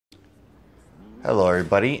Hello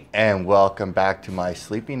everybody, and welcome back to my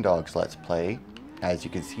Sleeping Dogs Let's Play. As you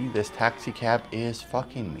can see, this taxi cab is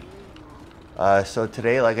fucking me. So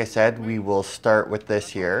today, like I said, we will start with this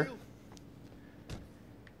here.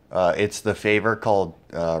 It's the favor called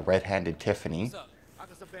Red-Handed Tiffany. What's up? I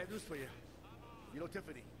got some bad news for you. You know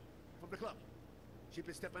Tiffany from the club. She's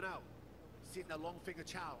been stepping out, seeing that long finger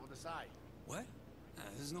child on the side. What?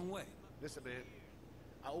 There's no way. Listen, man.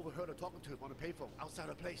 I overheard her talking to him on the payphone outside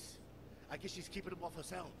her place. I guess she's keeping him off her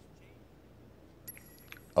cell.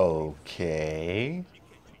 Okay.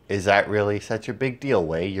 Is that really such a big deal,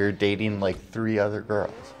 Wei? You're dating like 3 other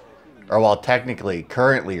girls. Or well, technically,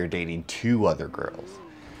 currently you're dating 2 other girls.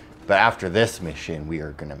 But after this mission, we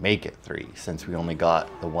are going to make it 3, since we only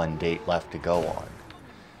got the 1 date left to go on.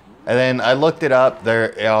 And then I looked it up.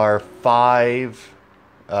 There are 5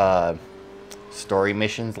 story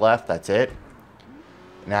missions left. That's it.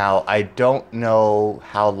 Now, I don't know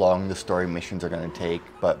how long the story missions are going to take,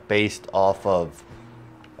 but based off of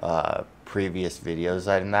previous videos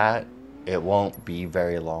and that, it won't be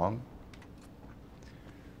very long.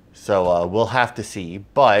 So, we'll have to see,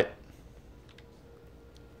 but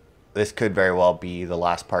this could very well be the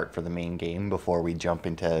last part for the main game before we jump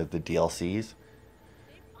into the DLCs.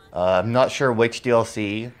 I'm not sure which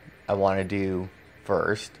DLC I want to do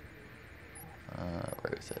first.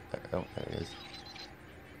 Where is it? Oh, there it is.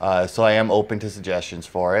 So I am open to suggestions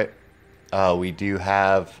for it. We do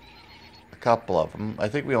have a couple of them. I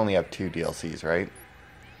think we only have 2 DLCs, right?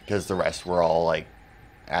 Because the rest were all like,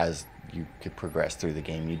 as you could progress through the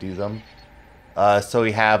game, you do them. So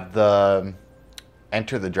we have the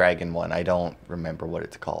Enter the Dragon one. I don't remember what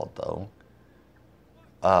it's called though.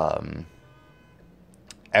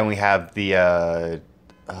 And we have the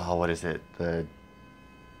what is it? The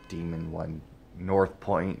demon one. North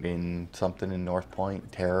Point in something in North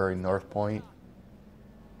Point. Terror in North Point.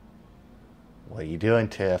 What are you doing,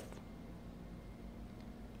 Tiff?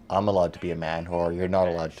 I'm allowed to be a man whore. You're not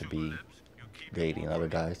allowed to be dating other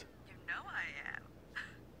guys. You know I am.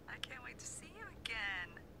 I can't wait to see you again.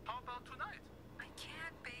 How about tonight? I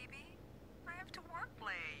can't, baby. I have to work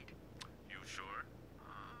late. You sure?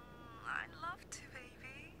 I'd love to,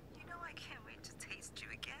 baby. You know I can't wait to taste you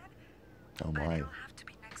again. Oh But my. it'll have to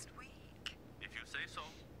be next week. If you say so.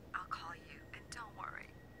 I'll call you, and don't worry.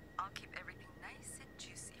 I'll keep everything nice and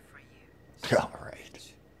juicy for you.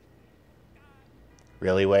 Alright.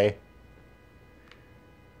 Really, Wei?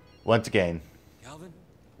 Once again. Calvin?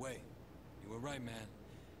 Wait. You were right, man.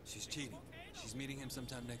 She's cheating. She's meeting him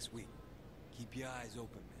sometime next week. Keep your eyes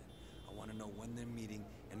open, man. I want to know when they're meeting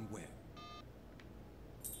and where.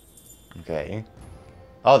 Okay.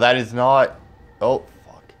 Oh, that is not... Oh,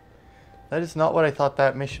 fuck. That is not what I thought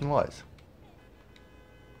that mission was.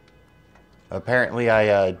 Apparently,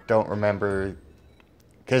 I don't remember...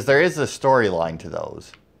 Because there is a storyline to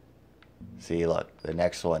those. See, look. The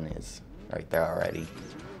next one is right there already.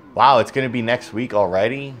 Wow, it's going to be next week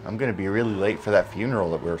already? I'm going to be really late for that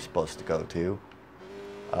funeral that we were supposed to go to.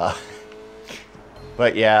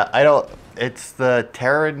 But yeah, I don't... It's the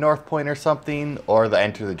Terror in North Point or something, or the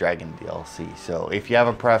Enter the Dragon DLC. So if you have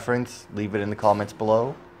a preference, leave it in the comments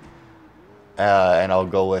below. And I'll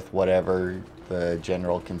go with whatever the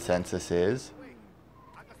general consensus is.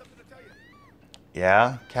 I got something to tell you.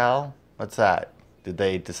 Yeah, Cal? What's that? Did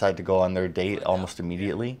they decide to go on their date almost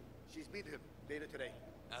immediately? She's meeting him later today.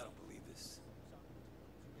 I don't believe this.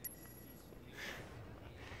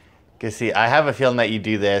 Because see, I have a feeling that you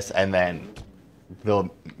do this and then the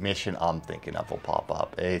mission I'm thinking of will pop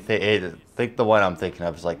up. I think the one I'm thinking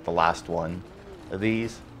of is like the last one of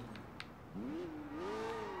these.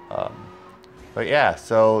 But yeah,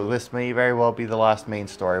 so this may very well be the last main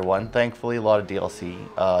story one. Thankfully, a lot of DLC.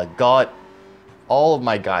 Got all of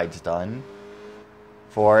my guides done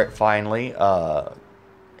for it finally.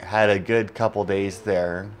 Had a good couple days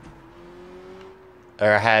there.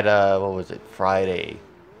 Or I had, what was it, Friday,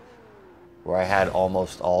 where I had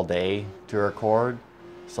almost all day to record.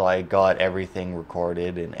 So I got everything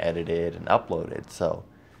recorded and edited and uploaded. So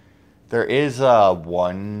there is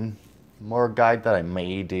one more guide that I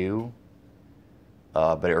may do.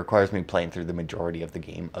 But it requires me playing through the majority of the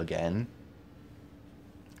game again.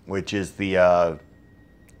 Which is the,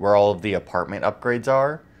 where all of the apartment upgrades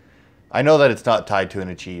are. I know that it's not tied to an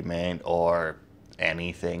achievement or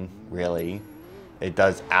anything, really. It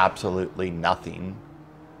does absolutely nothing.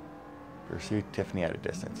 Pursue Tiffany at a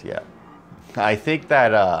distance, yeah. I think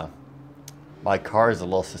that my car is a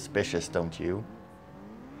little suspicious, don't you?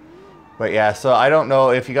 But yeah, so I don't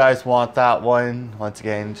know if you guys want that one. Once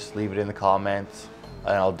again, just leave it in the comments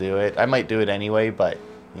and I'll do it. I might do it anyway, but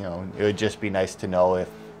you know, it would just be nice to know if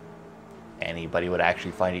anybody would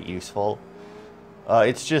actually find it useful.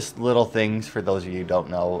 It's just little things for those of you who don't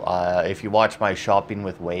know. If you watch my Shopping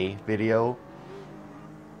with Wei video,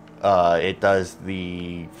 it does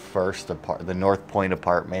the the North Point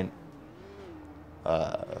apartment.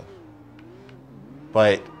 But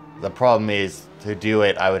the problem is, to do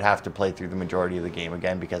it, I would have to play through the majority of the game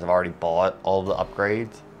again because I've already bought all the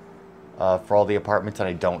upgrades for all the apartments, and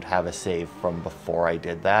I don't have a save from before I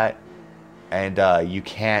did that. And you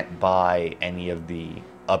can't buy any of the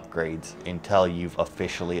upgrades until you've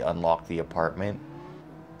officially unlocked the apartment.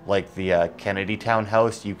 Like the Kennedy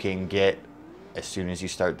Townhouse, you can get as soon as you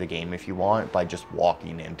start the game if you want, by just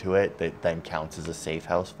walking into it. That then counts as a safe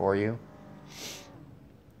house for you.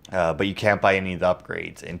 But you can't buy any of the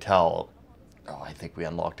upgrades until, I think we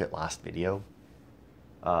unlocked it last video.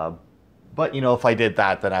 But, you know, if I did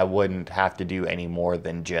that, then I wouldn't have to do any more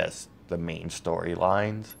than just the main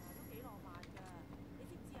storylines.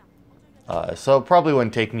 So it probably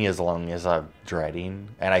wouldn't take me as long as I'm dreading,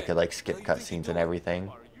 and I could, like, skip cutscenes and everything.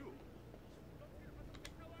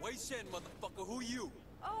 Wei Shen, motherfucker, who you?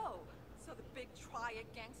 Oh, so the big triad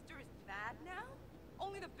gangster is mad now?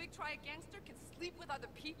 Only the big triad gangster can sleep with other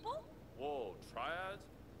people? Whoa, triads?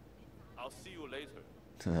 I'll see you later.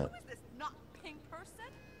 Who is this not pink person?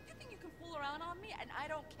 You think you can fool around on me and I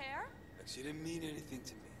don't care? Look, she didn't mean anything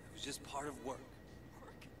to me. It was just part of work.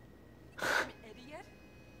 Work? You think I'm an idiot?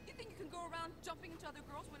 You think you can go around jumping into other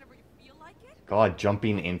girls whenever you feel like it? God,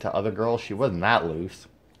 jumping into other girls? She wasn't that loose.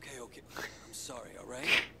 Okay, okay. I'm sorry, alright?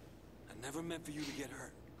 I never meant for you to get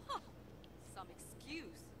hurt. Huh. Some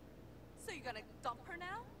excuse. So you're gonna dump her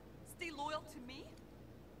now? Stay loyal to me?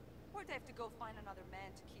 Or do I have to go find another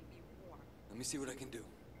man to keep me warm? Let me see what I can do.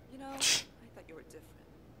 You know, I thought you were different.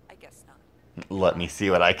 I guess not. Let me see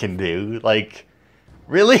what I can do. Like,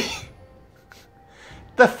 really?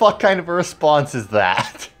 The fuck kind of a response is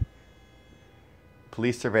that?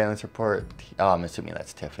 Police surveillance report. Oh, I'm assuming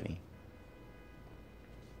that's Tiffany.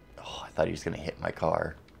 Oh, I thought he was going to hit my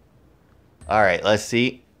car. Alright, let's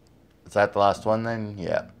see. Is that the last one then?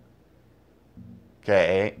 Yeah.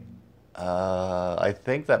 Okay. I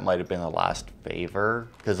think that might have been the last favor,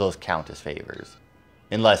 because those count as favors.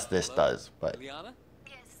 Unless this does, but... Liana?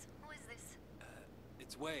 Yes, who is this?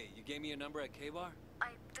 It's Wei. You gave me your number at K-Bar?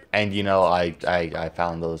 And you know, I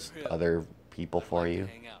found those other people for you.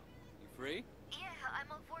 Hang out. You free? Yeah,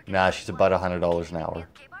 I'm on board. Nah, she's about $100 an hour.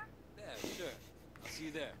 Yeah, sure. I'll see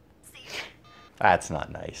you there. See you. That's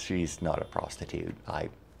not nice. She's not a prostitute. I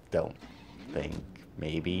don't think.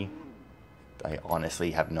 Maybe. I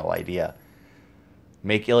honestly have no idea.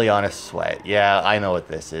 Make Ileana sweat. Yeah, I know what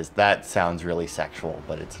this is. That sounds really sexual,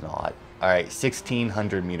 but it's not. Alright,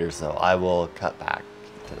 1,600 meters though. I will cut back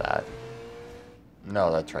to that.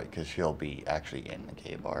 No, that's right, because she'll be actually in the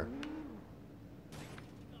K-bar.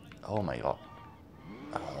 Oh my god.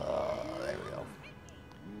 There we go.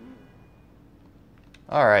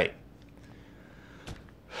 Alright.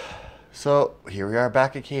 So, here we are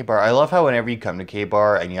back at K-bar. I love how whenever you come to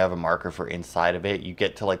K-bar and you have a marker for inside of it, you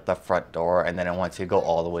get to, like, the front door, and then it wants you to go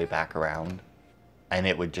all the way back around. And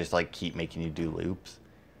it would just, like, keep making you do loops.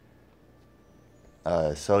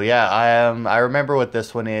 So yeah, I remember what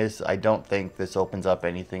this one is. I don't think this opens up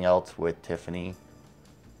anything else with Tiffany.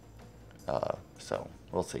 So,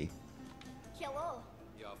 we'll see. Hello.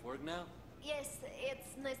 You off work now? Yes,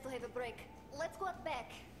 it's nice to have a break. Let's go out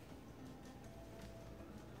back.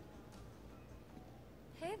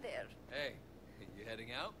 Hey there. Hey, you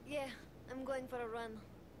heading out? Yeah, I'm going for a run.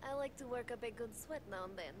 I like to work up a good sweat now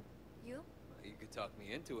and then. You? Well, you could talk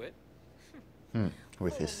me into it.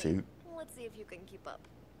 With his Follow me. suit. Let's see if you can keep up.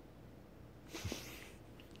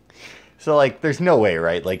 So, like, there's no way,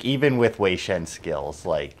 right? Like, even with Wei Shen's skills,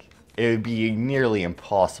 like, it would be nearly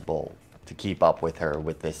impossible to keep up with her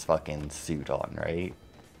with this fucking suit on, right?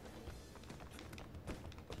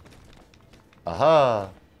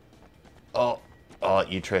 Aha! Oh,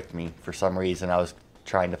 you tricked me. For some reason, I was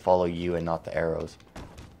trying to follow you and not the arrows.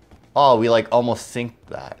 Oh, we, like, almost synced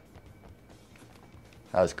that.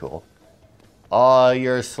 That was cool. Oh,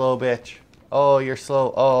 you're a slow bitch. Oh, you're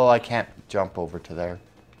slow. Oh, I can't jump over to there.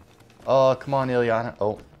 Oh, come on, Ileana.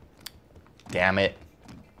 Oh. Damn it.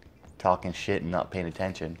 Talking shit and not paying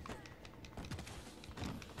attention.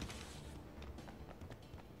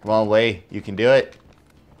 Come on, Wei. You can do it.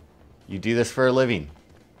 You do this for a living.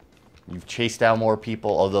 You've chased down more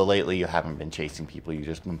people, although lately you haven't been chasing people. You've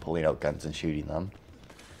just been pulling out guns and shooting them.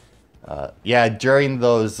 Yeah, during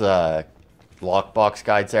those lockbox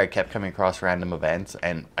guides there, I kept coming across random events,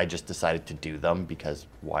 and I just decided to do them because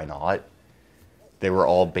why not? They were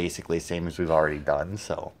all basically the same as we've already done,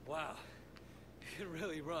 so. Wow, you can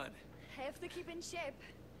really run. Have to keep in shape.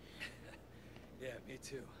 Yeah, me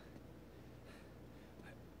too.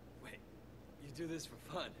 You do this for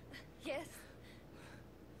fun. Yes.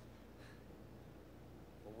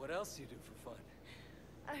 Well, what else do you do for fun?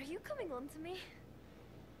 Are you coming on to me?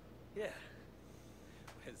 Yeah.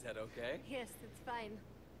 Is that okay? Yes, it's fine.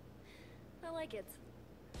 I like it.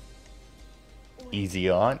 Easy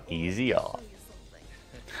on, easy I'll off. show you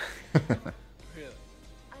something. Really?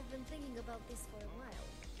 I've been thinking about this for a while.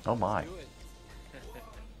 Oh my. Do it.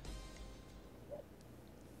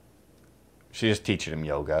 She's just teaching him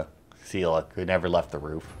yoga. See, look, we never left the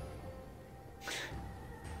roof.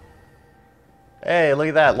 Hey, look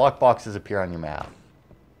at that. Lockboxes appear on your map.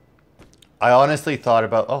 I honestly thought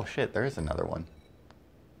about... Oh, shit, there is another one.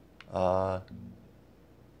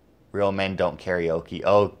 Real men don't karaoke.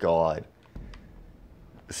 Oh, God.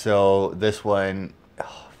 So, this one...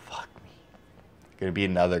 Oh, fuck me. Gonna be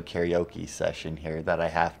another karaoke session here that I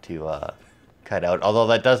have to cut out. Although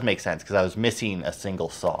that does make sense, because I was missing a single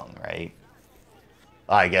song, right?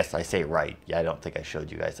 I guess I say right. Yeah, I don't think I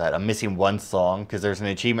showed you guys that. I'm missing one song because there's an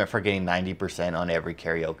achievement for getting 90% on every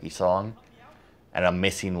karaoke song. And I'm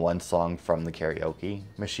missing one song from the karaoke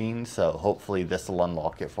machine. So hopefully this will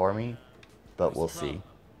unlock it for me. But we'll see.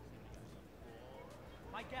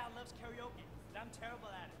 My gal loves karaoke, but I'm terrible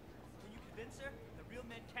at it. Can you convince her that real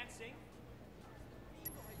men can't sing?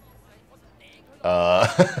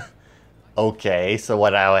 Okay, so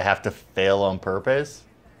what, I have to fail on purpose?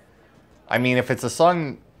 I mean, if it's a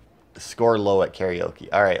song score low at karaoke.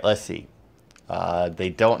 Alright, let's see. They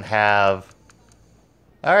don't have...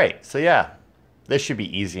 Alright, so yeah. This should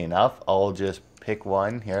be easy enough. I'll just pick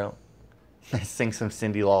one here. Sing some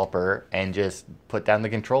Cyndi Lauper and just put down the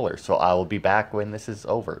controller. So I will be back when this is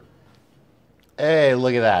over. Hey,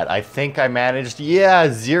 look at that. I think I managed... Yeah,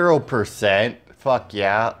 0%. Fuck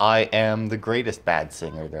yeah. I am the greatest bad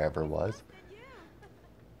singer there ever was.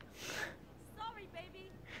 Sorry, baby.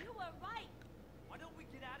 You were right. Why don't we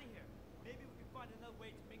get out of here? Maybe we can find another way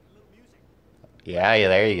to make a little music. Yeah,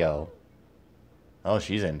 there you go. Oh,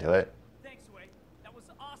 she's into it. Thanks, Wei. That was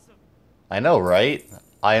awesome. I know, right?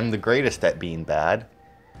 I am the greatest at being bad.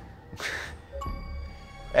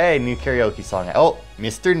 Hey, new karaoke song. Oh,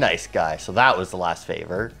 Mr. Nice Guy. So that was the last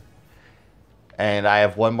favor. And I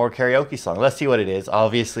have one more karaoke song. Let's see what it is.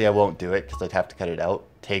 Obviously, I won't do it because I'd have to cut it out.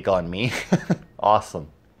 Take on me. Awesome.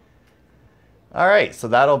 Alright, so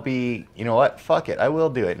that'll be... You know what? Fuck it. I will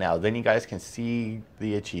do it now. Then you guys can see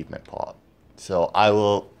the achievement pop. So I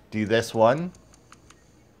will do this one.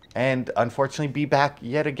 And unfortunately be back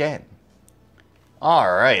yet again.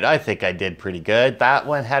 Alright, I think I did pretty good. That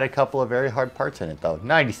one had a couple of very hard parts in it though.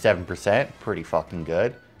 97%. Pretty fucking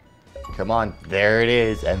good. Come on, there it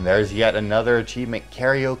is, and there's yet another achievement,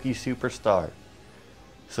 Karaoke Superstar.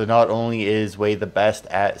 So not only is Wei the best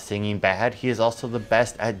at singing bad, he is also the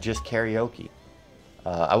best at just karaoke.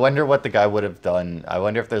 I wonder what the guy would have done. I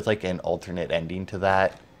wonder if there's like an alternate ending to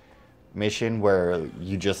that mission where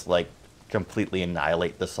you just like completely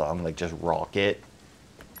annihilate the song, like just rock it,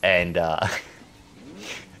 and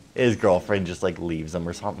his girlfriend just like leaves him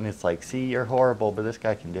or something. It's like, see, you're horrible, but this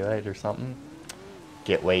guy can do it or something.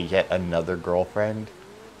 Get Wei yet another girlfriend.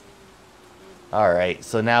 Alright,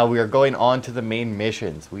 so now we are going on to the main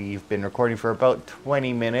missions. We've been recording for about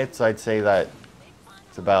 20 minutes. I'd say that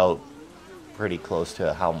it's about pretty close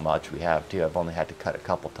to how much we have to. I've only had to cut a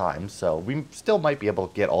couple times, so we still might be able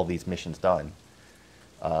to get all these missions done.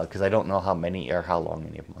 Because I don't know how many or how long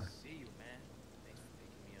any of them are. See you, man. Thanks for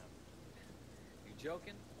picking me up. You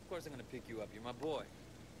joking? Of course I'm gonna pick you up. You're my boy.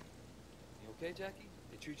 You okay, Jackie?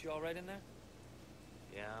 They treat you all right in there?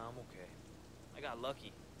 Yeah, I'm okay. I got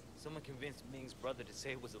lucky. Someone convinced Ming's brother to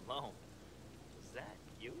say it was alone. Was that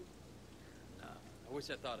you? Nah, I wish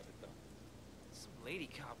I thought of it, though. Some lady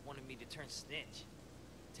cop wanted me to turn snitch.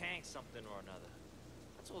 Tank something or another.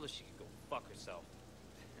 I told her she could go fuck herself.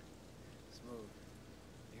 Smooth.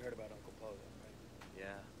 You heard about Uncle Po, then, right?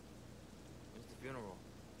 Yeah. When's the funeral?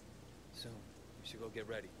 Soon. We should go get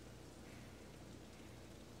ready.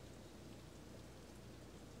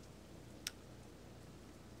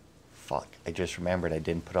 Fuck, I just remembered I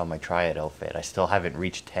didn't put on my triad outfit. I still haven't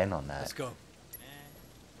reached 10 on that. Let's go.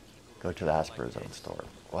 Go to the Asperzone store.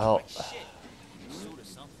 Well,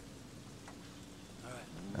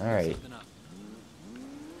 alright.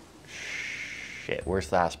 Shit, where's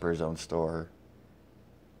the Asperzone store?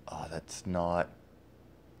 Oh, that's not...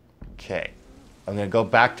 Okay. I'm gonna go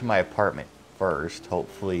back to my apartment first.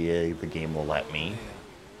 Hopefully the game will let me. Yeah.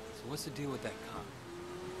 So what's the deal with that cop?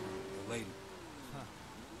 The lady.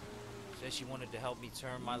 Said she wanted to help me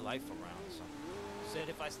turn my life around. So said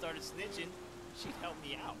if I started snitching, she'd help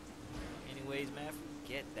me out. Anyways, man,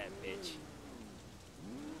 forget that bitch.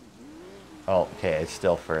 Oh, okay, it's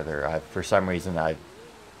still further. For some reason,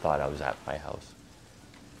 thought I was at my house.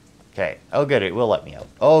 Okay. Oh, good. It will let me out.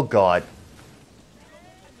 Oh, God.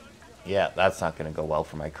 Yeah, that's not going to go well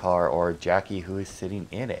for my car or Jackie, who is sitting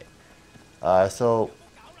in it.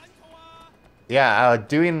 Yeah,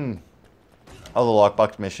 doing the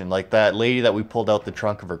lockbox mission. Like that lady that we pulled out the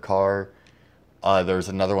trunk of her car. There's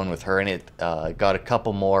another one with her in it. Got a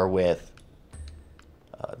couple more with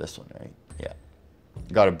this one, right? Yeah.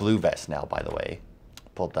 Got a blue vest now, by the way.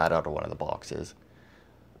 Pulled that out of one of the boxes.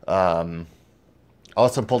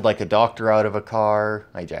 Also pulled like a doctor out of a car.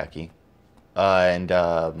 Hi, Jackie. And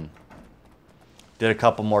did a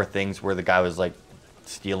couple more things where the guy was like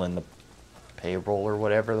stealing the payroll or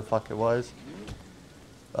whatever the fuck it was.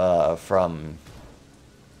 From...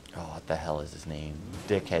 Oh, what the hell is his name?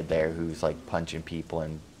 Dickhead there who's like punching people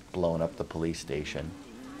and blowing up the police station.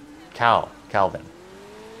 Calvin.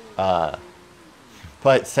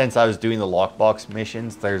 But since I was doing the lockbox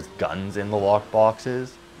missions, there's guns in the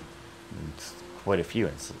lockboxes. It's quite a few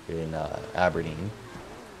in Aberdeen.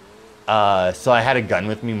 So I had a gun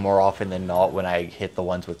with me more often than not when I hit the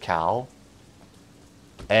ones with Cal.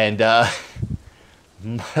 And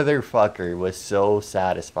motherfucker was so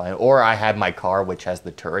satisfying. Or I had my car which has the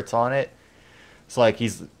turrets on it. So like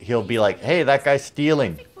he'll be like, hey, that guy's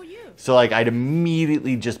stealing. So like I'd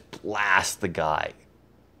immediately just blast the guy.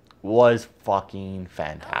 Was fucking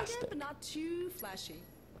fantastic. But not too flashy.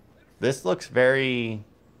 This looks very,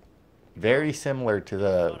 very similar to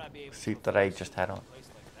the suit that I just had on.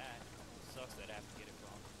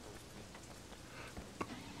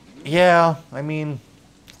 Yeah, I mean,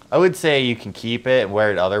 I would say you can keep it and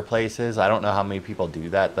wear it other places. I don't know how many people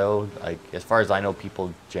do that though. Like, as far as I know,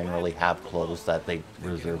 people generally have clothes that they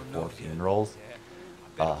reserve for funerals.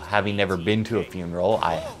 Having never been to a funeral,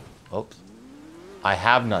 I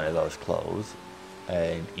have none of those clothes.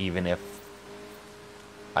 And even if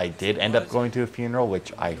I did end up going to a funeral,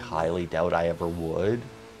 which I highly doubt I ever would,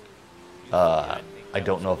 I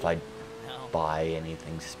don't know if I'd buy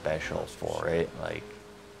anything special for it. Like,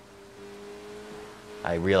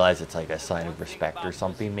 I realize it's like a sign of respect or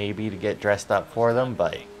something maybe to get dressed up for them,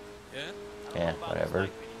 but yeah, whatever.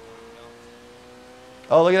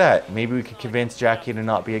 Oh, look at that. Maybe we could convince Jackie to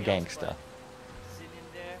not be a gangsta.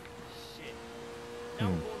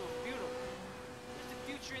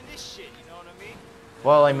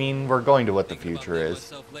 Well, I mean, we're going to what the future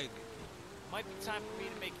is. Might be time for me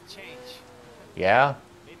to make a change. Yeah?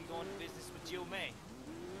 Maybe go into business with Jill May.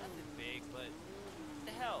 Nothing big, but what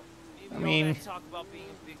the hell? Maybe I mean, all that talk about being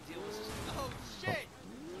a big deal was just... Oh, shit!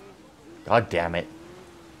 God damn it.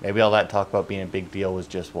 Maybe all that talk about being a big deal was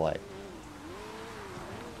just what?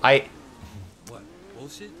 What?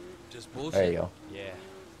 Bullshit? Just bullshit? There you go. Yeah.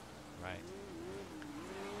 Right.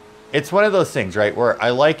 It's one of those things, right, where I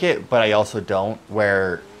like it, but I also don't,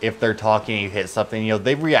 where if they're talking and you hit something, you know,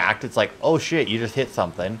 they react, it's like, oh shit, you just hit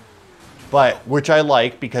something. But, which I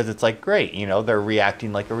like, because it's like, great, you know, they're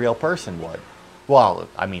reacting like a real person would. Well,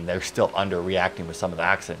 I mean, they're still underreacting with some of the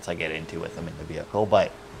accidents I get into with them in the vehicle,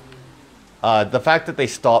 but the fact that they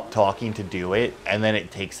stop talking to do it, and then it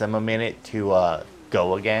takes them a minute to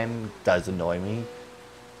go again, does annoy me.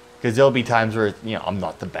 Because there'll be times where, you know, I'm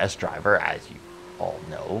not the best driver, as you all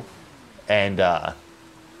know. And I'll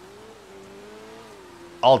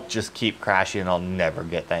just keep crashing and I'll never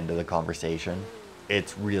get the end of the conversation.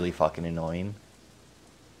 It's really fucking annoying.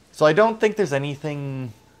 So I don't think there's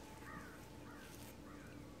anything...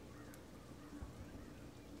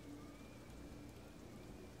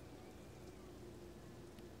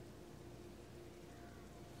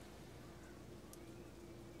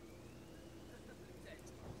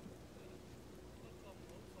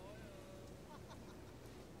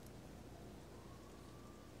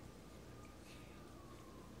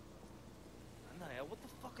 What the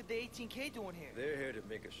fuck are the 18K doing here? They're here to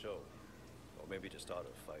make a show. Or maybe to start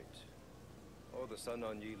a fight. All the Sun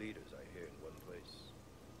On Yi leaders are here in one place.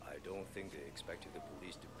 I don't think they expected the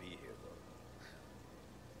police to be here, though.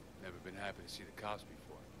 Never been happy to see the cops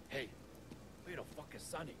before. Hey, where the fuck is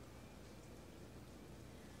Sonny?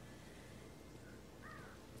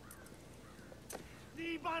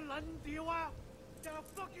 They're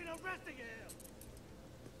fucking arresting him!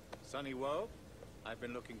 Sonny Woe, I've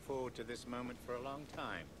been looking forward to this moment for a long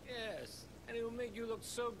time. Yes, and it will make you look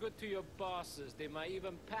so good to your bosses, they might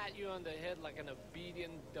even pat you on the head like an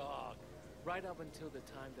obedient dog. Right up until the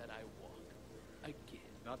time that I walk. Again.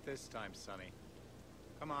 Not this time, Sonny.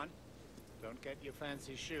 Come on. Don't get your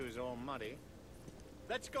fancy shoes all muddy.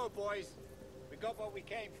 Let's go, boys. We got what we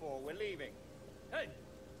came for. We're leaving. Hey!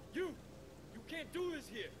 You! You can't do this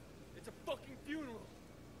here! It's a fucking funeral!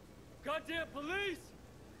 Goddamn police!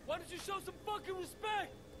 Why don't you show some fucking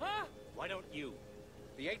respect, huh? Why don't you?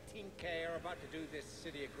 The 18K are about to do this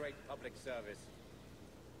city a great public service.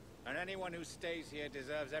 And anyone who stays here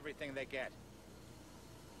deserves everything they get.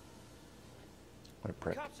 What a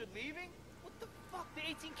prick. Cops are leaving? What the fuck? The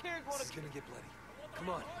 18K are going This is gonna get bloody. Come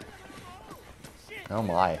on. Oh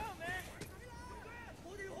my.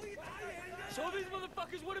 Show these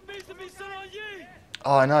motherfuckers what it means to be Sun On Yi!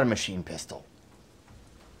 Oh, not a machine pistol.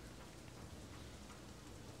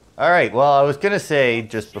 Alright, well, I was gonna say,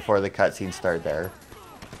 just before the cutscene started there,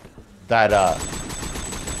 that,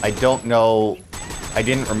 I don't know, I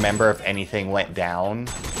didn't remember if anything went down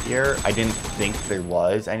here. I didn't think there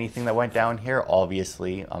was anything that went down here.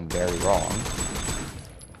 Obviously, I'm very wrong.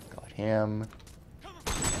 Got him.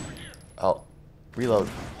 Oh, reload.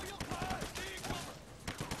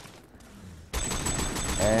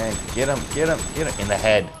 And get him in the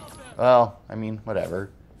head. Well, I mean, whatever.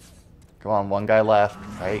 Come on, one guy left,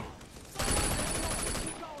 right?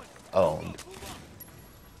 Owned.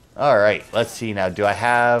 Alright, let's see now. Do I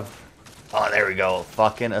have... Oh, there we go.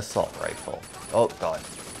 Fucking assault rifle. Oh, God.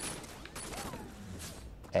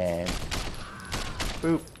 And...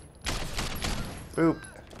 Boop. Boop.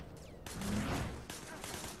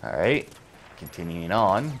 Alright. Continuing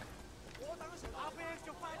on.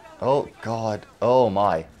 Oh, God. Oh,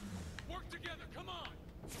 my.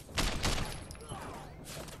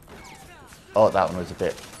 Oh, that one was a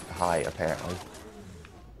bit high, apparently.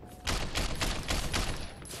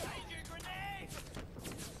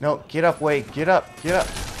 No, get up, Wei. Get up. Get up.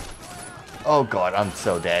 Oh, God. I'm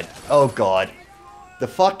so dead. Oh, God. The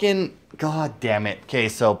fucking... God damn it. Okay,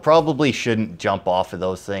 so probably shouldn't jump off of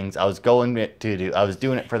those things. I was going to do... I was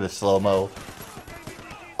doing it for the slow-mo.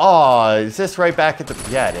 Oh, is this right back at the...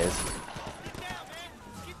 Yeah, it is.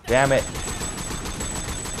 Damn it.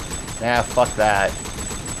 Nah, fuck that.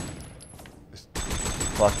 Just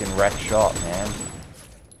fucking wreck shot, man.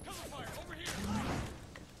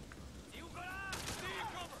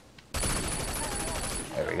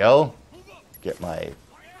 There we go. Get my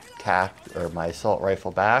tack or my assault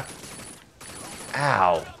rifle back.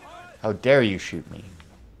 Ow! How dare you shoot me?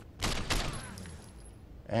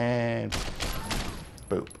 And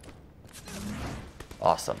boop.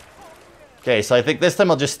 Awesome. Okay, so I think this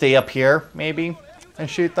time I'll just stay up here, maybe, and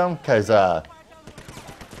shoot them, because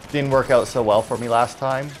didn't work out so well for me last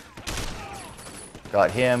time.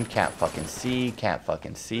 Got him. Can't fucking see. Can't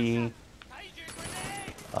fucking see.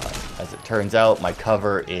 As it turns out, my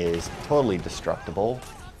cover is totally destructible.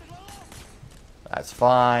 That's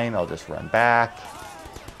fine. I'll just run back.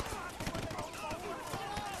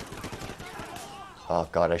 Oh,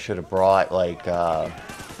 God, I should have brought, like,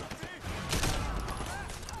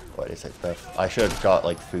 what is it? I should have got,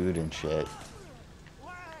 like, food and shit.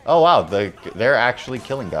 Oh, wow, they're actually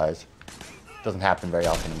killing guys. Doesn't happen very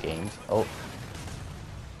often in games. Oh.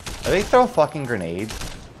 They throw fucking grenades.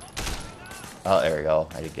 Oh, there we go.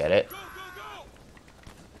 I did get it.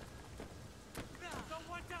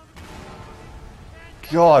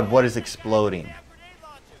 God, what is exploding?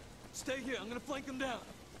 Stay here. I'm gonna flank them down.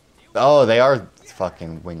 Oh, they are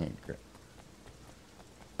fucking winging.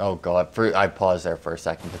 Oh, God. I paused there for a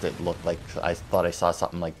second because it looked like I thought I saw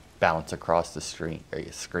something like bounce across the screen,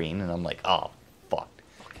 and I'm like, oh, fuck.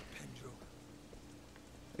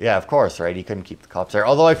 Yeah, of course, right? He couldn't keep the cops there.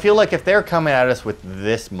 Although I feel like if they're coming at us with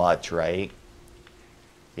this much, right?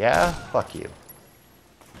 Yeah, fuck you.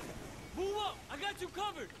 Move up! I got you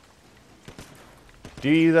covered! Do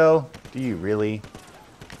you, though? Do you really?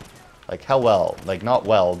 Like, how well? Like, not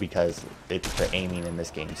well, because the aiming in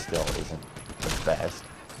this game still isn't the best.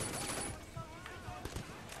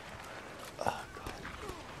 Oh, God.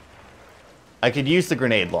 I could use the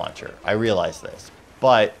grenade launcher. I realize this.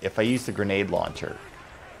 But if I use the grenade launcher,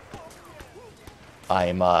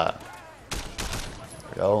 I'm, there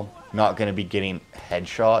we go. Not going to be getting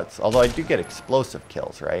headshots. Although I do get explosive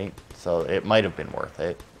kills, right? So it might have been worth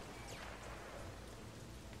it.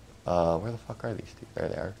 Where the fuck are these two? There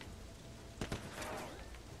they are.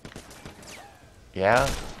 Yeah.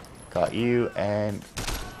 Got you, and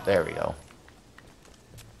there we go.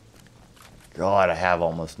 God, I have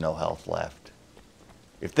almost no health left.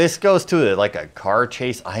 If this goes to like a car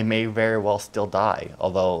chase, I may very well still die.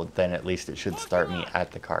 Although, then at least it should start me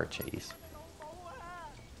at the car chase.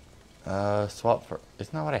 Swap for...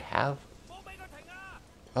 Isn't that what I have?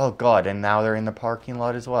 Oh, God, and now they're in the parking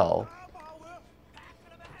lot as well.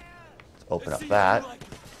 Let's open up that.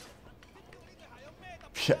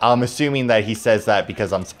 I'm assuming that he says that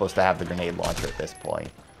because I'm supposed to have the grenade launcher at this point.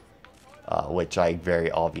 Which I very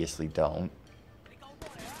obviously don't.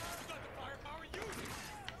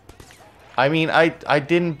 I mean, I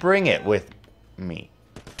didn't bring it with me.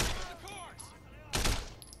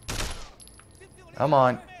 Come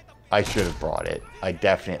on. I should have brought it. I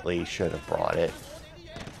definitely should have brought it.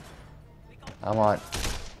 Come on.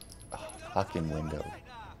 Oh, fucking window.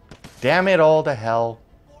 Damn it all to hell.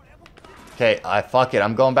 Okay, fuck it.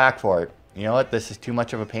 I'm going back for it. You know what? This is too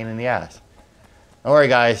much of a pain in the ass. Don't worry,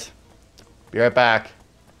 guys. Be right back.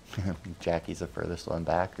 Jackie's the furthest one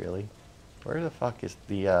back, really. Where the fuck is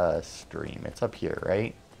the stream? It's up here,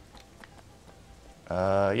 right?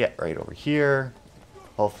 Yeah, right over here.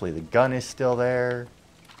 Hopefully the gun is still there.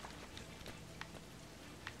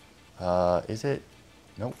 Is it?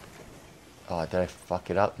 Nope. Oh, did I fuck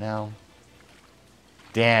it up now?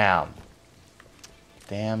 Damn.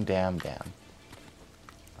 Damn.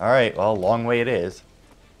 Alright, well, long way it is.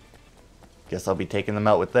 Guess I'll be taking them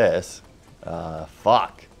out with this.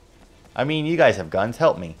 Fuck. I mean, you guys have guns.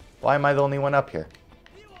 Help me. Why am I the only one up here?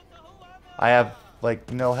 I have,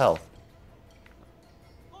 like, no health.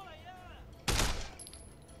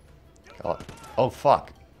 God. Oh,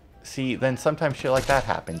 fuck. See, then sometimes shit like that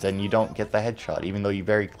happens, and you don't get the headshot, even though you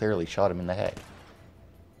very clearly shot him in the head.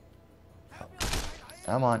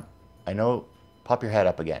 Come on. I know. Pop your head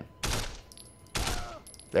up again.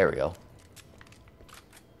 There we go.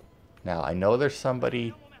 Now, I know there's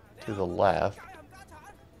somebody to the left.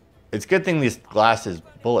 It's a good thing this glass is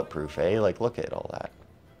bulletproof, eh? Like, look at all that.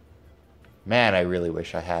 Man, I really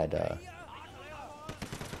wish I had,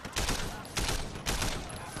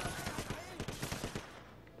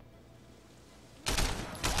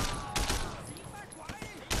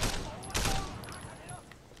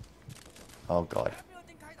 Oh, God.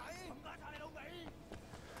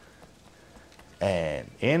 And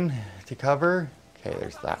in to cover. Okay,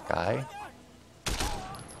 there's that guy.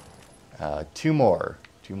 Two more.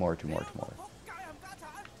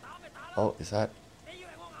 Oh, is that...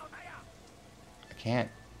 I can't...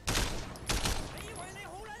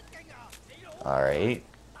 Alright.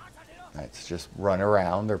 Let's just run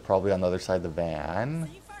around. They're probably on the other side of the van.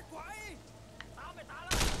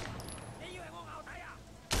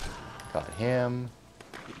 Got him.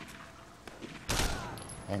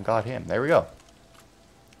 And got him. There we go.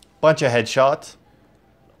 Bunch of headshots.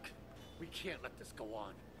 Look, we can't let this go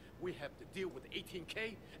on. We have to deal with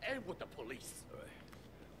 18K and with the police.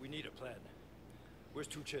 We need a plan. Where's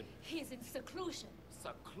Tu Chin? He's in seclusion.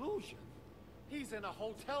 Seclusion? He's in a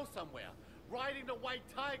hotel somewhere, riding the white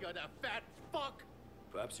tiger, that fat fuck.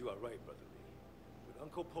 Perhaps you are right, Brother Lee. With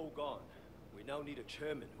Uncle Po gone, we now need a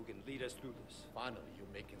chairman who can lead us through this. Finally,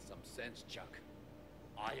 you're making some sense, Chuck.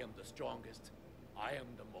 I am the strongest. I am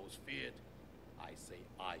the most feared. I say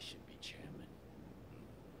I should be chairman.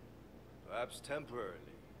 Perhaps temporarily.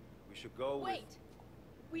 We should go Wait!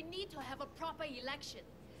 We need to have a proper election.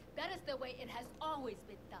 That is the way it has always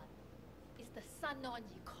been done. It's the Sun On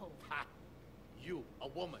Yi Code. Ha! You, a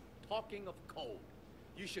woman, talking of code.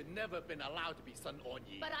 You should never have been allowed to be Sun On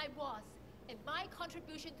Yi. But I was, and my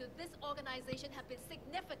contribution to this organization have been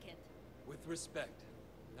significant. With respect,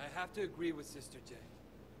 I have to agree with Sister J.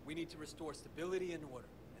 We need to restore stability and order,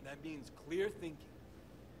 and that means clear thinking.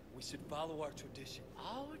 We should follow our tradition.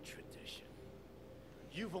 Our tradition?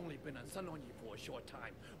 You've only been on Sun On Yi for a short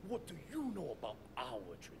time. What do you know about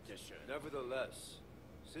our tradition? Nevertheless,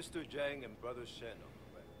 Sister Zhang and Brother Shen are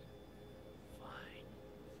correct. Fine.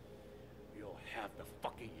 You'll have the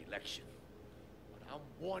fucking election. But I'm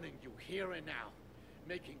warning you here and now.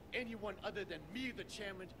 Making anyone other than me the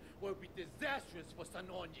chairman will be disastrous for Sun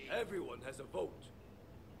On Yi. Everyone has a vote.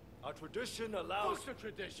 Our tradition allows... What's the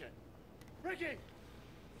tradition? Ricky!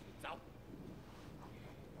 It's out.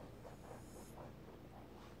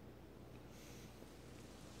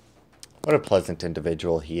 What a pleasant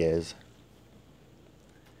individual he is.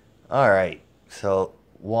 Alright, so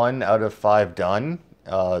 1 out of 5 done.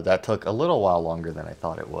 That took a little while longer than I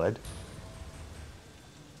thought it would.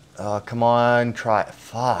 Come on, try...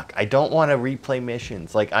 Fuck, I don't want to replay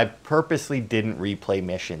missions. Like, I purposely didn't replay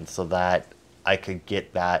missions so that I could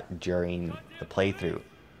get that during the playthrough.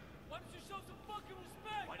 Why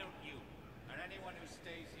don't you? And anyone who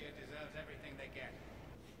stays here deserves everything they get.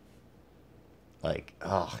 Like,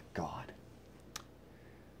 oh, God.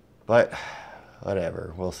 But,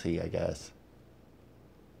 whatever. We'll see, I guess.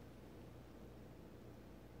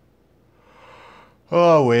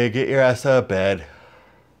 Oh, Wei, get your ass out of bed.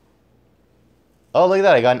 Oh, look at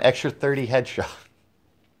that. I got an extra 30 headshot.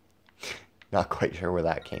 Not quite sure where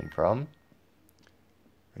that came from.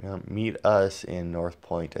 Meet us in North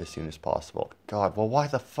Point as soon as possible. God, well, why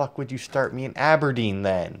the fuck would you start me in Aberdeen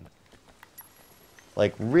then?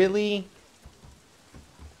 Like, really?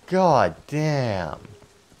 God damn.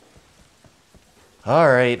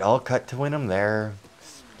 Alright, I'll cut to Wynnum there.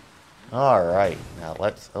 Alright, now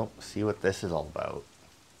let's see what this is all about.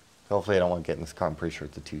 Hopefully I don't want to get in this car. I'm pretty sure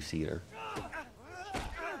it's a two-seater.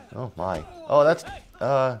 Oh my. Oh, that's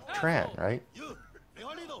Tran, right?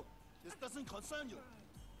 This doesn't concern you.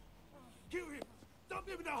 Kill him. Dump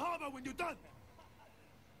him in the harbor when you're done.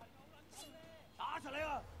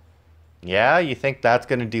 Yeah, you think that's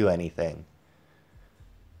gonna do anything?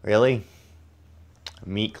 Really?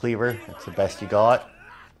 Meat cleaver? That's the best you got?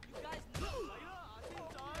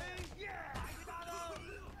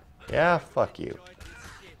 Yeah, fuck you.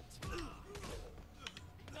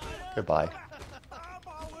 Goodbye.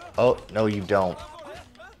 Oh, no you don't.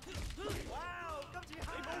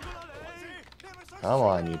 Come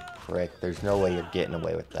on, you prick. There's no way you're getting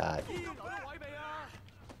away with that.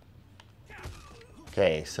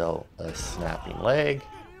 Okay, so a snapping leg.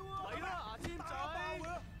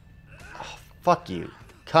 Oh, fuck you.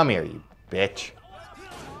 Come here, you bitch.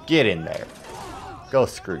 Get in there. Go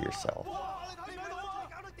screw yourself.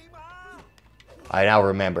 I now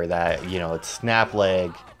remember that, you know, it's snap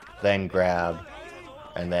leg, then grab,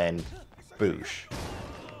 and then boosh.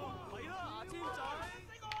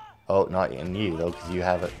 Oh, not in you, though, because you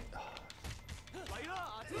have it.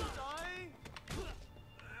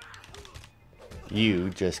 You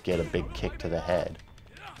just get a big kick to the head.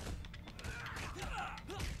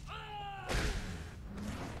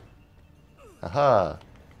 Aha.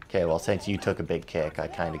 Okay, well, since you took a big kick, I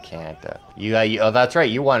kind of can't. Oh, that's right.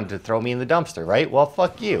 You wanted to throw me in the dumpster, right? Well,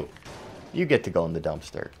 fuck you. You get to go in the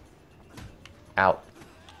dumpster. Out.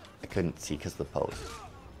 I couldn't see because of the post.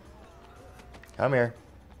 Come here.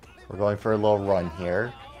 We're going for a little run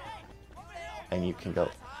here. And you can go.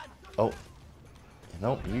 Oh.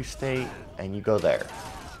 Nope, you stay and you go there.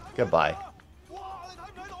 Goodbye.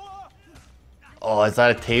 Oh, is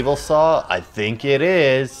that a table saw? I think it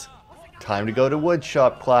is. Time to go to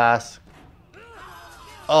woodshop class.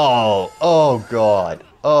 Oh, oh god.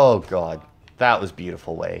 Oh god. That was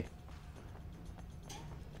beautiful, Wei.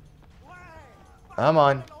 Come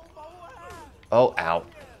on. Oh, ow.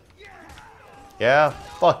 Yeah,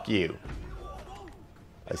 fuck you.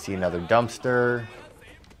 I see another dumpster.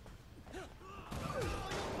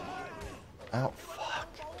 Oh, fuck.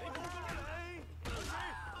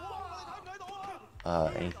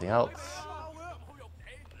 Anything else?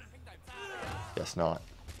 Guess not.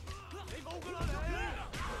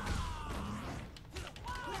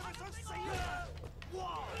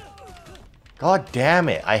 God damn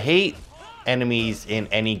it. I hate enemies in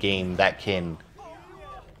any game that can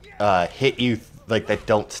hit you, like, that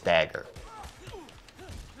don't stagger.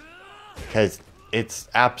 Because it's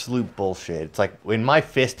absolute bullshit. It's like, when my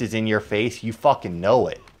fist is in your face, you fucking know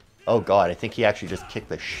it. Oh god, I think he actually just kicked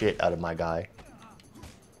the shit out of my guy.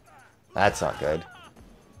 That's not good.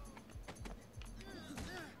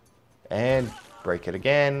 And break it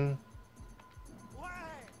again.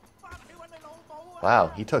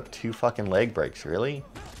 Wow, he took 2 fucking leg breaks, really?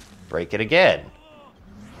 Break it again.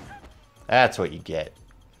 That's what you get.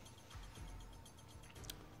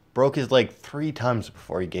 Broke his leg 3 times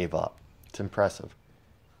before he gave up. It's impressive.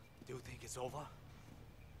 Do you think it's over?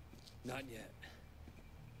 Not yet.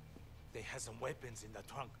 They have some weapons in the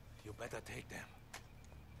trunk. You better take them.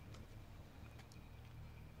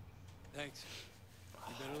 Thanks.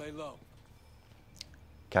 You better lay low.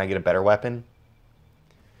 Can I get a better weapon?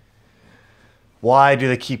 Why do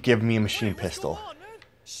they keep giving me a machine pistol?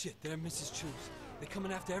 Shit, they're Mrs. Chu's. They're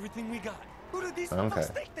coming after everything we got. Who do these Okay.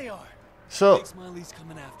 fuckers think they are? So, Big Smiley's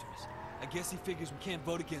coming after us. I guess he figures we can't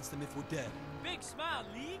vote against him if we're dead. Big smile,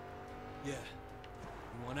 Lee. Yeah.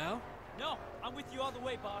 You want out? No, I'm with you all the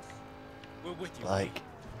way, boss. We're with you. like,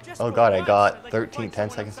 Just oh for god, I once, got I'd like to 13, find 10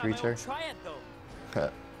 someone seconds to reach outside my her. own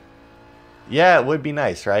triad, though. Yeah, it would be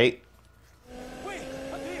nice, right? Wait,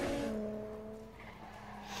 up here.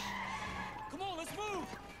 Come on, let's move.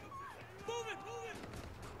 Move it.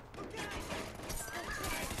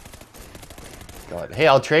 God. Hey,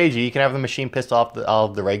 I'll trade you. You can have the machine pistol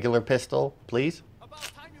off the regular pistol, please.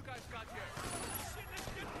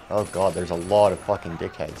 Oh god, there's a lot of fucking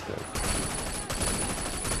dickheads here.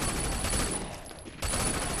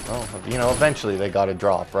 Oh, you know, eventually they gotta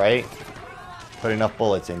drop, right? Put enough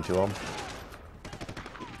bullets into them.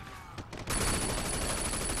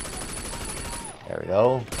 There we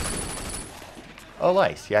go. Oh,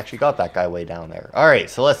 nice. You actually got that guy way down there. Alright,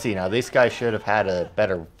 so let's see now. This guy should have had a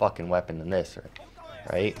better fucking weapon than this,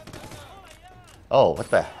 right? Oh, what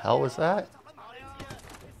the hell was that?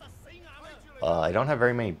 I don't have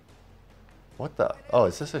very many... What the... Oh,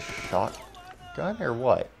 is this a shotgun or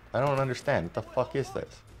what? I don't understand. What the fuck is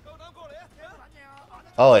this?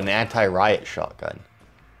 Oh, an anti-riot shotgun.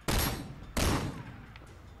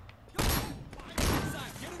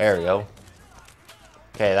 There we go.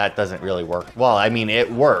 Okay, that doesn't really work. Well, I mean,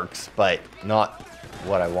 it works, but not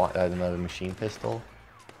what I want. Another machine pistol.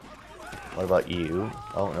 What about you?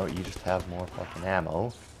 Oh, no, you just have more fucking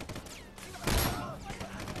ammo.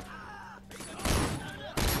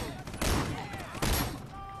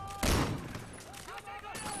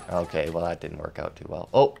 Okay, well, that didn't work out too well.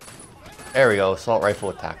 Oh, there we go. Assault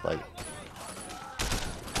rifle attack light.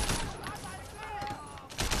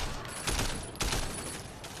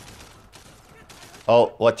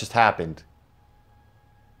 Oh, what just happened?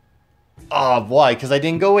 Oh, why? Because I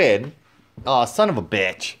didn't go in? Oh, son of a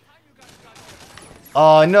bitch.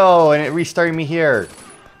 Oh, no, and it restarted me here.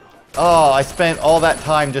 Oh, I spent all that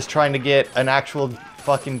time just trying to get an actual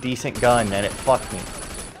fucking decent gun, and it fucked me.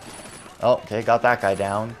 Oh, okay, got that guy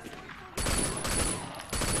down.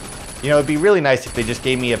 You know, it'd be really nice if they just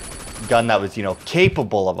gave me a gun that was, you know,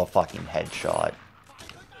 capable of a fucking headshot.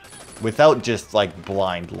 Without just, like,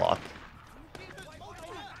 blind luck.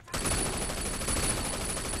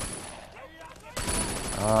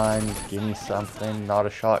 Give me something, not a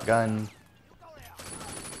shotgun.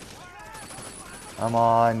 Come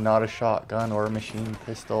on, not a shotgun or a machine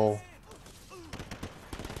pistol.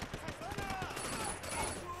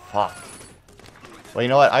 Fuck. Well, you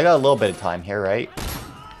know what? I got a little bit of time here, right?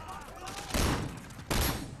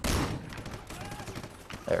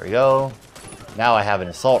 There we go. Now I have an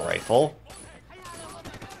assault rifle.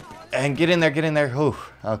 And get in there, get in there. Whew.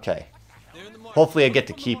 Okay. Hopefully I get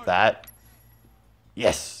to keep that.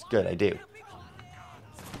 Yes, good, I do.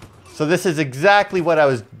 So this is exactly what I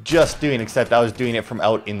was just doing, except I was doing it from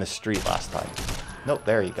out in the street last time. Nope,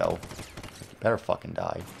 there you go. You better fucking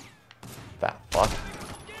die. Fat fuck.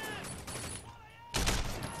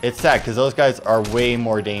 It's sad, because those guys are way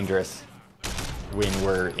more dangerous when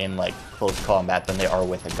we're in, like, close combat than they are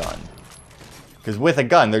with a gun. Because with a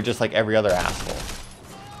gun, they're just like every other asshole.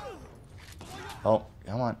 Oh,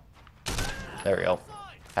 come on. There we go.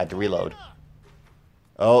 Had to reload.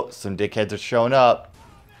 Oh, some dickheads are showing up.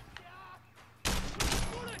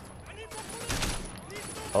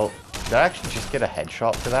 Oh, did I actually just get a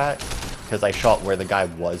headshot for that? Because I shot where the guy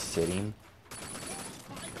was sitting.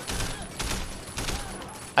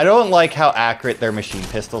 I don't like how accurate their machine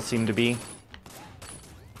pistols seem to be.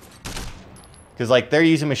 Because, like, they're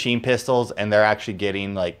using machine pistols and they're actually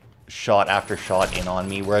getting, like, shot after shot in on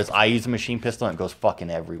me. Whereas I use a machine pistol and it goes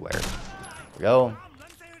fucking everywhere. There we go.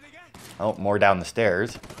 Oh, more down the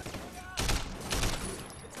stairs.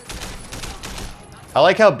 I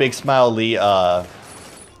like how Big Smile Lee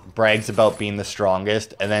brags about being the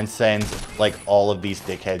strongest and then sends, like, all of these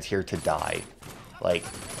dickheads here to die. Like,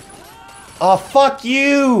 oh, fuck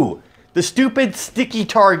you! The stupid sticky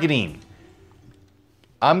targeting.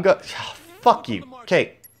 Fuck you.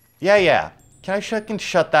 Okay. Yeah. Can I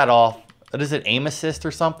shut that off? What is it, aim assist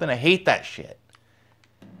or something? I hate that shit.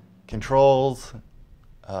 Controls.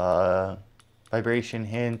 Vibration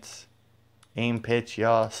hints. Aim pitch,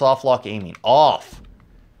 yeah. Soft lock aiming. Off.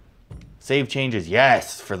 Save changes.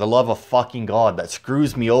 Yes. For the love of fucking God. That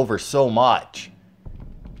screws me over so much.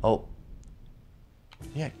 Oh.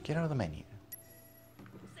 Yeah, get out of the menu.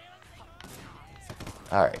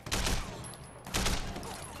 Alright.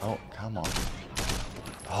 Oh, come on.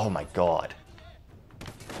 Oh my God.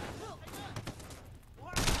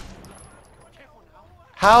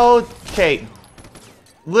 How? Okay.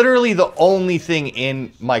 Literally the only thing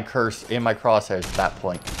in my crosshairs at that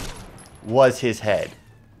point was his head.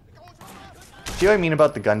 See what I mean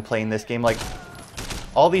about the gunplay in this game? Like,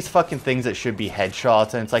 all these fucking things that should be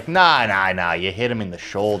headshots, and it's like, nah, you hit him in the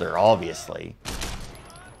shoulder, obviously.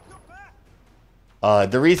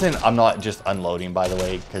 The reason I'm not just unloading, by the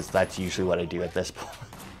way, because that's usually what I do at this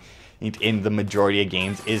point in the majority of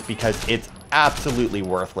games, is because it's absolutely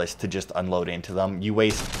worthless to just unload into them. You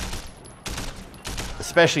waste,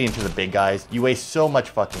 especially into the big guys, you waste so much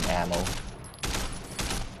fucking ammo.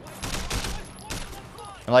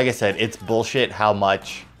 And like I said, it's bullshit how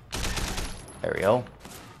much, there we go,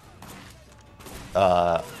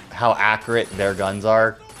 how accurate their guns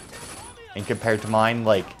are and compared to mine.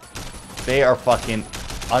 Like, they are fucking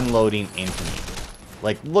unloading into me.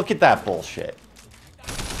 Like, look at that bullshit.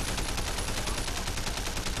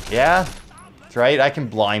 Yeah, that's right, I can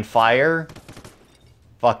blind fire.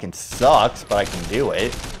 Fucking sucks, but I can do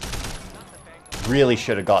it. Really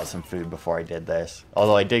should have got some food before I did this.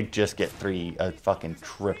 Although I did just get a fucking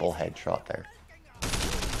triple headshot there.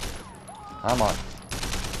 Come on.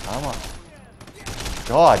 Come on.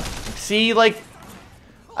 God. See, like,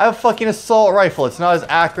 I have a fucking assault rifle. It's not as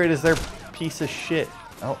accurate as their piece of shit.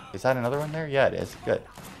 Oh, is that another one there? Yeah, it is. Good.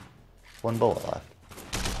 One bullet left.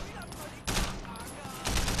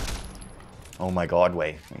 Oh my God,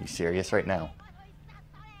 Wei. Are you serious right now?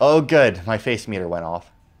 Oh, good. My face meter went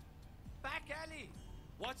off. Back alley!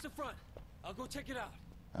 Watch the front. I'll go check it out.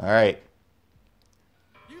 Alright.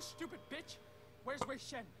 You stupid bitch! Where's Wei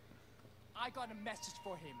Shen? I got a message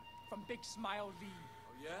for him from Big Smile Lee.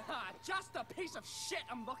 Oh, yeah? Ha! Just a piece of shit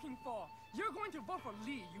I'm looking for. You're going to vote for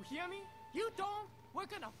Lee, you hear me? You don't? We're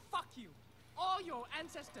gonna fuck you. All your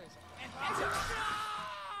ancestors and ancestors.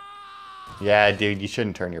 Yeah, dude, you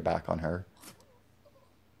shouldn't turn your back on her.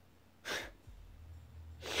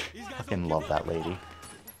 Fucking love that lady.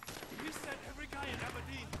 We sent every guy in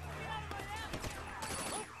Aberdeen.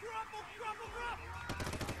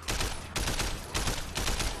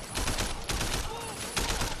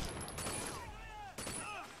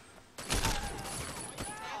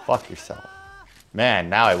 Fuck yourself. Man,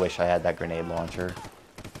 now I wish I had that grenade launcher.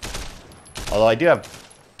 Although I do have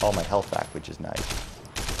all my health back, which is nice.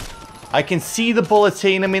 I can see the bullets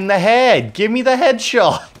hitting him in the head. Give me the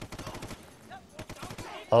headshot.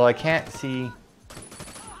 Although I can't see.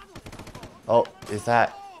 Oh, is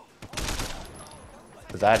that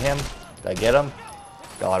him? Did I get him?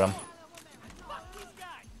 Got him.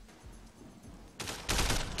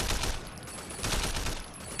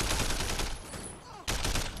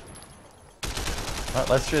 Well,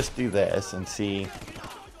 let's just do this and see.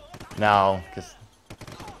 No, because...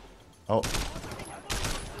 Oh.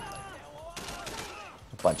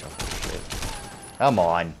 A bunch of shit. Come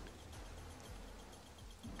on.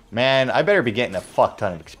 Man, I better be getting a fuck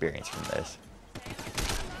ton of experience from this.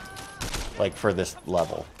 Like, for this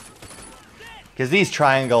level. Because these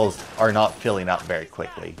triangles are not filling up very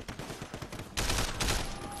quickly.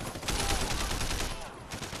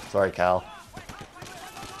 Sorry, Cal.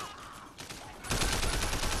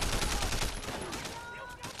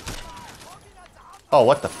 Oh,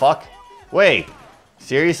 what the fuck? Wait.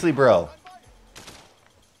 Seriously, bro?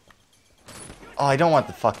 Oh, I don't want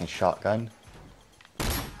the fucking shotgun.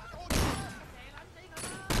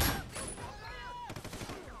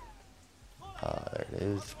 There it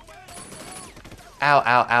is. Ow,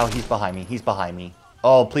 ow, ow. He's behind me. He's behind me.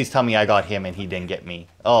 Oh, please tell me I got him and he didn't get me.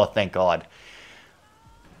 Oh, thank God.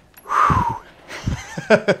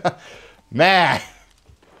 Man.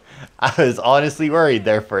 I was honestly worried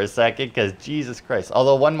there for a second because Jesus Christ.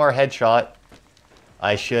 Although one more headshot,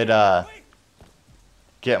 I should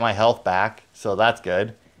get my health back. So that's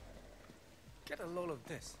good. Get a load of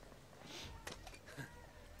this.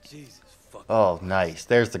 Jesus fuck. Oh, nice.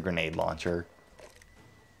 There's the grenade launcher.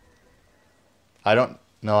 I don't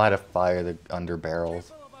know how to fire the under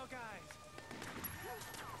barrels.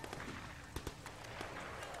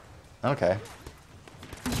 Okay.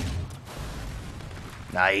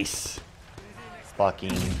 Nice.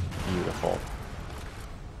 Fucking beautiful.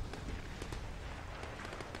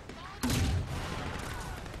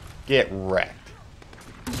 Get wrecked.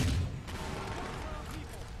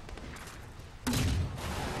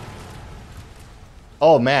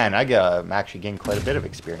 Oh man, I'm actually getting quite a bit of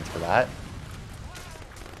experience for that.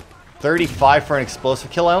 35 for an explosive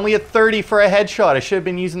kill. I only had 30 for a headshot. I should have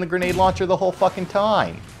been using the grenade launcher the whole fucking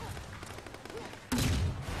time.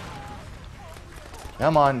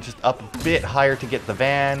 Come on, just up a bit higher to get the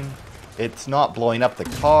van. It's not blowing up the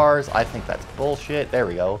cars. I think that's bullshit. There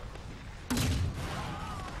we go.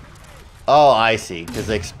 Oh, I see. Because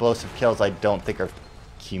the explosive kills I don't think are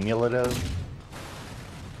cumulative.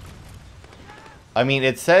 I mean,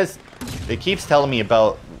 it says... It keeps telling me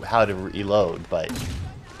about how to reload, but...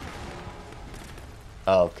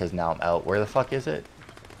 Oh, because now I'm out. Where the fuck is it?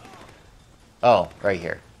 Oh, right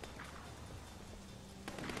here.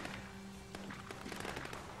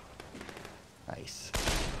 Nice.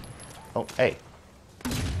 Oh, hey.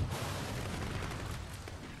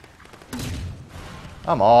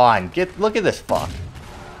 Come on. Look at this fuck.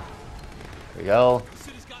 There we go.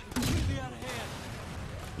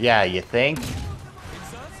 Yeah, you think?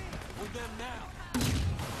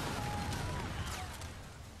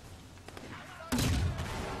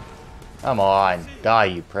 Come on. Die,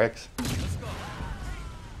 you pricks.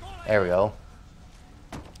 There we go.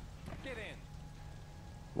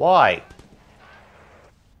 Why?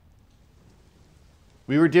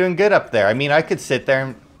 We were doing good up there. I mean, I could sit there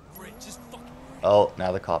and... Oh,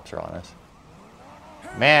 now the cops are on us.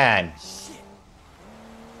 Man. It's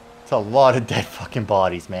a lot of dead fucking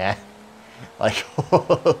bodies, man. Like,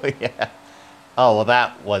 oh, yeah. Oh, well,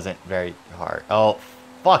 that wasn't very hard. Oh,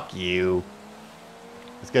 fuck you.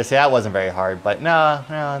 I was gonna say that wasn't very hard, but no,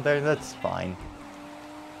 that's fine.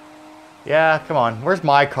 Yeah, come on. Where's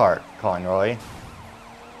my car, Conroy?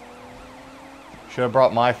 Should have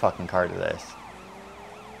brought my fucking car to this.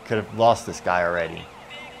 Could have lost this guy already.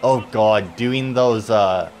 Oh god, doing those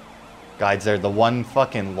guides there. The one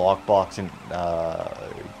fucking lockbox and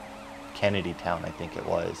Kennedy Town, I think it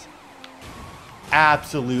was.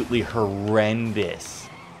 Absolutely horrendous.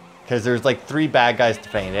 Because there's like 3 bad guys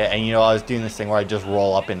defending it, and you know, I was doing this thing where I just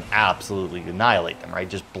roll up and absolutely annihilate them, right?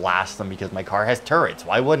 Just blast them because my car has turrets.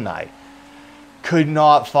 Why wouldn't I? Could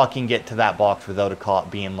not fucking get to that box without a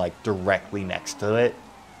cop being like directly next to it.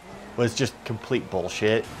 Was just complete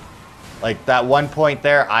bullshit. Like that one point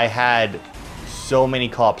there, I had so many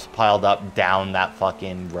cops piled up down that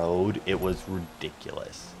fucking road. It was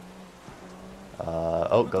ridiculous.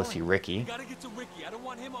 Oh, go see Ricky. You gotta get to Ricky. I don't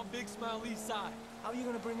want him on Big Smile Lee's side. How are you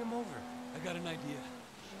gonna bring him over? I got an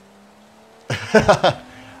idea.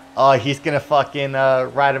 Oh, he's gonna fucking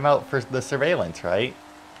rat him out for the surveillance, right?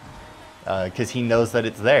 Because he knows that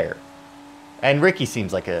it's there. And Ricky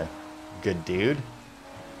seems like a good dude.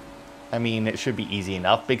 I mean, it should be easy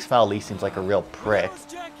enough. Big Smile Lee seems like a real prick. Where's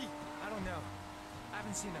Jackie? I don't know. I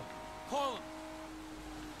haven't seen him. Call him.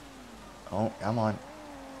 Oh, come on.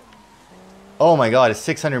 Oh my god, it's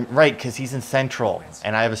 600. Right, because he's in Central.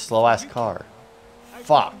 And I have a slow-ass car.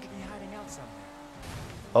 Fuck.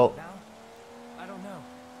 Oh. I don't know.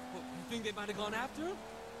 Well, you think they might have gone after him?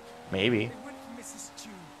 Maybe. They went for Mrs. Chu.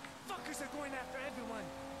 Fuckers are going after everyone.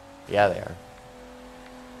 Yeah, they are.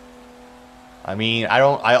 I mean, I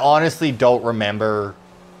honestly don't remember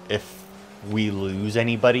if we lose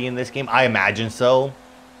anybody in this game. I imagine so.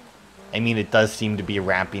 I mean, it does seem to be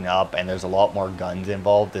ramping up, and there's a lot more guns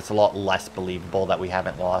involved. It's a lot less believable that we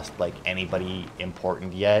haven't lost, like, anybody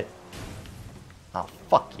important yet. Oh,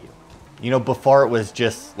 fuck you. You know, before it was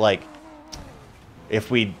just, like,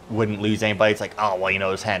 if we wouldn't lose anybody, it's like, oh, well, you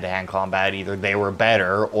know, it's hand-to-hand combat. Either they were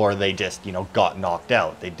better, or they just, you know, got knocked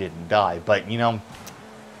out. They didn't die. But, you know,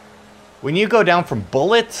 when you go down from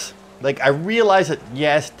bullets, like, I realize that,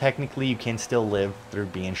 yes, technically you can still live through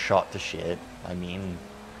being shot to shit. I mean,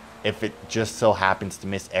 if it just so happens to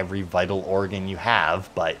miss every vital organ you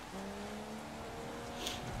have, but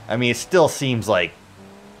I mean, it still seems like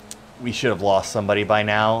we should have lost somebody by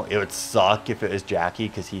now. It would suck if it was Jackie,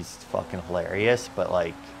 because he's fucking hilarious, but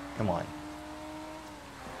like, come on.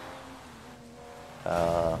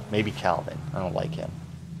 Maybe Calvin. I don't like him.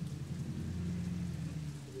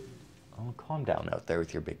 Oh, calm down out there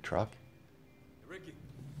with your big truck. Ricky,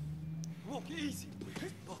 walk easy.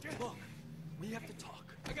 Look, we have to talk.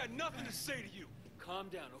 I got nothing to say to you. Calm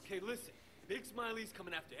down, okay? Listen, Big Smiley's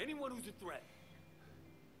coming after anyone who's a threat.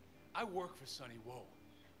 I work for Sonny Woe.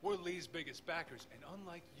 We're Lee's biggest backers, and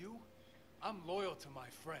unlike you, I'm loyal to my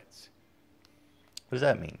friends. What does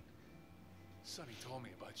that mean? Sonny told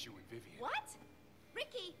me about you and Vivian. What?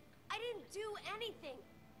 Ricky, I didn't do anything.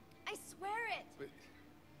 I swear it. But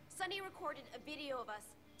Sonny recorded a video of us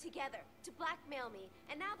together to blackmail me,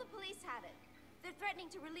 and now the police have it. They're threatening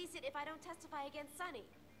to release it if I don't testify against Sonny.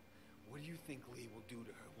 What do you think Lee will do to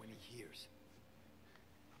her when he hears?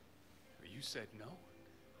 you said no?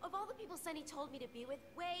 Of all the people Sonny told me to be with,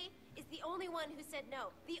 Wei is the only one who said no.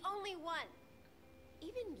 The only one.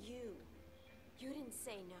 Even you. You didn't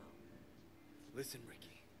say no. Listen,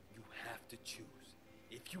 Ricky, you have to choose.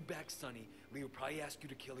 If you back Sonny, Lee will probably ask you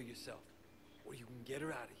to kill her yourself. Or you can get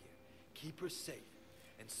her out of here, keep her safe,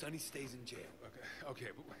 and Sonny stays in jail. Okay,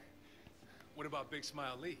 but what about Big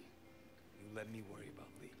Smile Lee? You let me worry about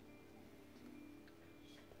Lee.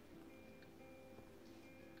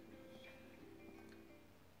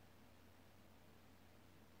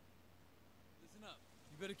 Listen up.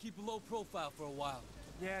 You better keep a low profile for a while.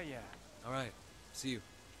 Yeah. All right. See you.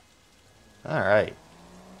 All right.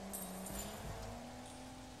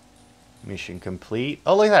 Mission complete.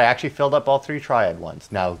 Oh, look at that. I actually filled up all 3 triad ones.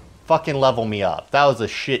 Now, fucking level me up. That was a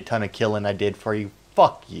shit ton of killing I did for you.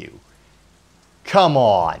 Fuck you. Come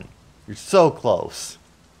on. You're so close.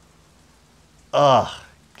 Ugh.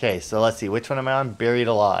 Okay, so let's see. Which one am I on? Buried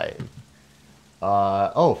alive.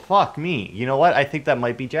 Oh, fuck me. You know what? I think that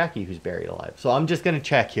might be Jackie who's buried alive. So I'm just going to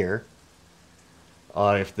check here.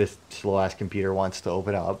 If this slow-ass computer wants to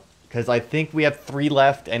open up. Because I think we have 3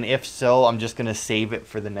 left, and if so, I'm just going to save it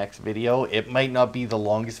for the next video. It might not be the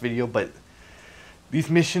longest video, but these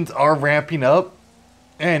missions are ramping up.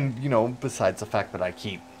 And, you know, besides the fact that I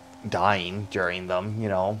keep dying during them, you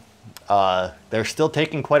know, they're still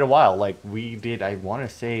taking quite a while. Like, we did, I want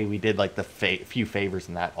to say we did, like, the few favors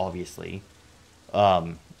in that, obviously.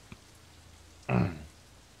 But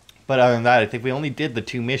other than that, I think we only did the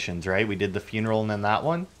 2 missions, right? We did the funeral and then that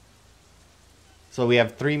one. So we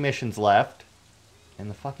have 3 missions left. And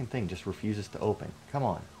the fucking thing just refuses to open. Come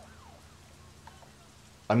on.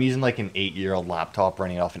 I'm using like an 8-year-old laptop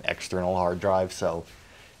running off an external hard drive. So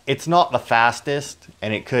it's not the fastest.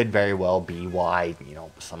 And it could very well be why, you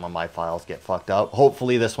know, some of my files get fucked up.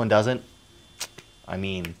 Hopefully this one doesn't. I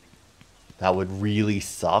mean, that would really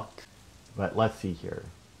suck. But let's see here.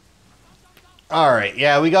 Alright,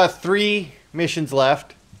 yeah, we got 3 missions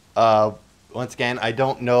left. Once again, I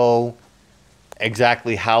don't know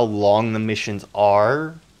exactly how long the missions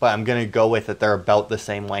are, but I'm going to go with that they're about the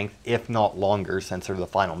same length, if not longer, since they're the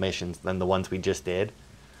final missions than the ones we just did.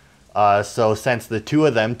 So since the 2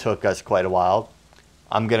 of them took us quite a while,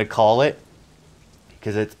 I'm going to call it,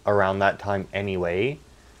 because it's around that time anyway.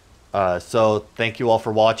 So thank you all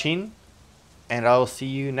for watching, and I will see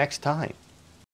you next time.